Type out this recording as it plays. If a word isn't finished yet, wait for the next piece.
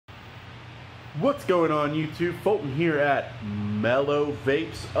What's going on, YouTube? Fulton here at Mellow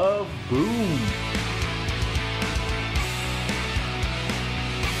Vapes of Boone.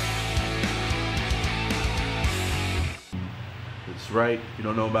 That's right. If you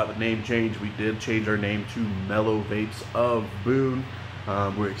don't know about the name change, we did change our name to Mellow Vapes of Boone.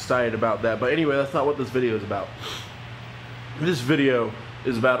 We're excited about that. But anyway, that's not what this video is about. This video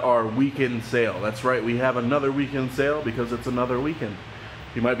is about our weekend sale. That's right, we have another weekend sale because it's another weekend.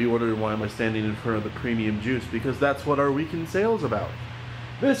 You might be wondering, why am I standing in front of the premium juice? Because that's what our weekend sale is about.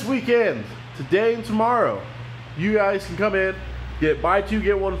 This weekend, today and tomorrow, you guys can come in, get buy two,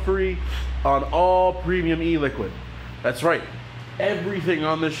 get one free on all premium e-liquid. That's right, everything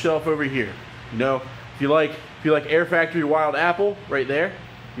on this shelf over here. You know, if you like Air Factory Wild Apple, right there,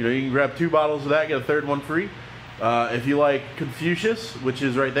 you know, you can grab 2 bottles of that, get a third one free. If you like Confucius, which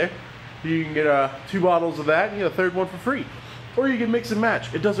is right there, you can get 2 bottles of that and get a third one for free. Or you can mix and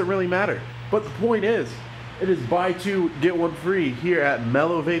match. It doesn't really matter. But the point is, it is buy 2, get 1 free here at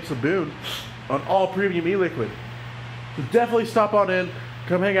Mellow Vapes of Boone on all premium e-liquid. So definitely stop on in,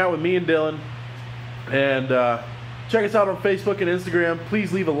 come hang out with me and Dylan, and check us out on Facebook and Instagram.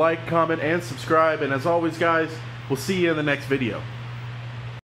 Please leave a like, comment, and subscribe. And as always, guys, we'll see you in the next video.